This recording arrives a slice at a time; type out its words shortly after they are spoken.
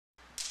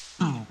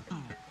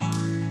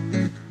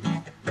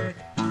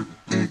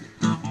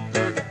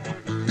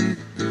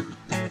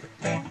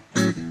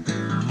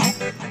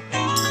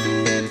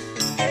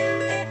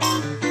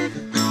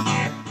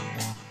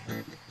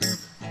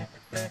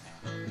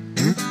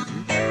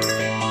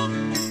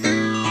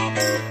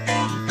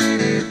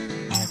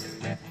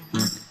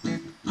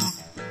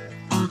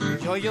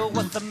Yo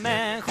was the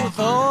man who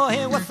thought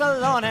he was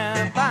alone,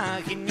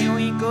 but he knew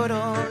he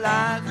couldn't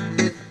last.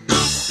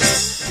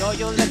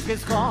 Yo left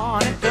his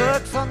home and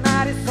took some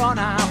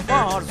Arizona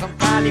for some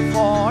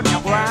California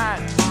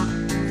grass.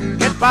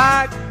 Get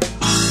back,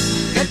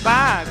 get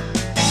back,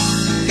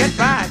 get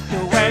back to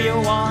where you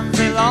once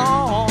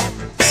belonged.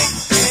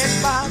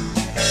 Get back,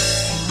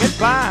 get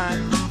back,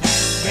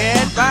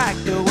 get back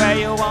to where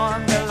you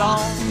once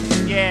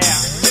belonged. Yeah.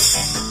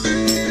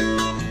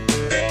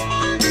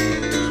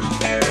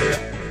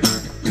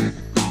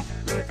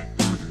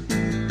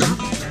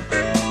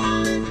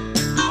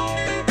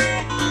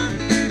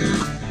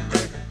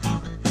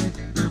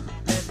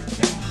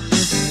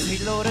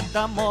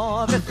 The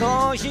mother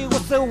thought she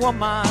was a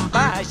woman,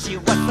 but she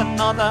was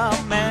another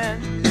man.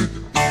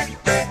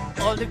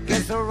 All the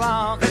kids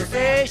around her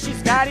say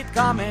she's got it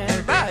coming,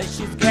 but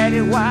she's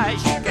getting what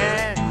she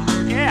can.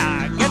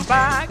 Yeah, get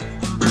back,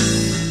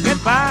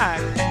 get back,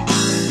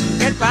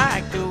 get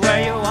back to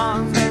where you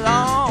once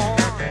belong.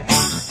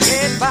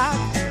 Get back,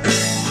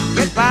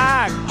 get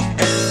back,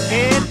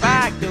 get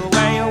back to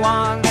where you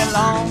once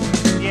belong.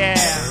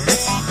 Yeah.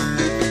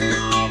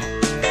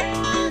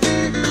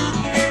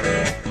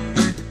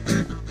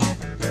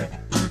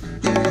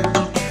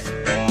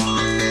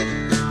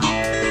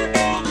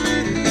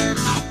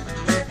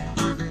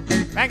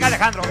 Venga,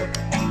 Alejandro.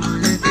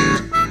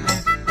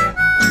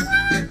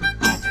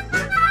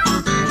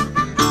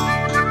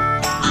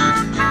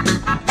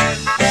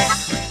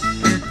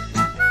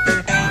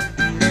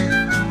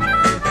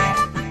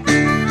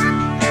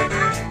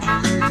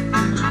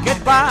 Get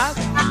back,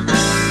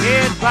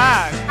 get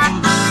back,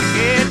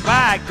 get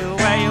back to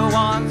where you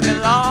once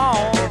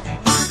belong.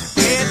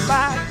 Get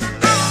back,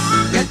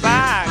 get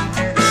back,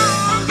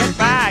 get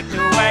back to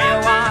where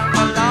you once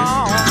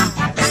belong.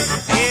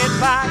 Get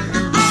back.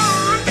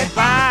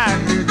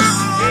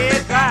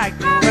 Get back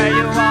to where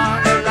you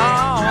want to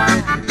belong.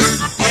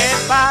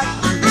 Get back,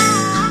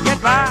 get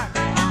back.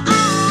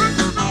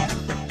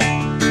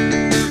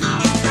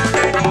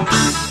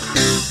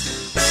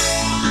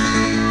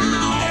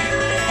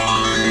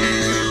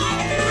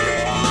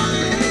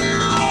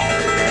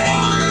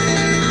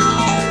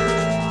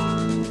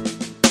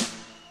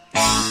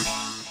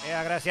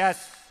 Yeah,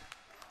 gracias.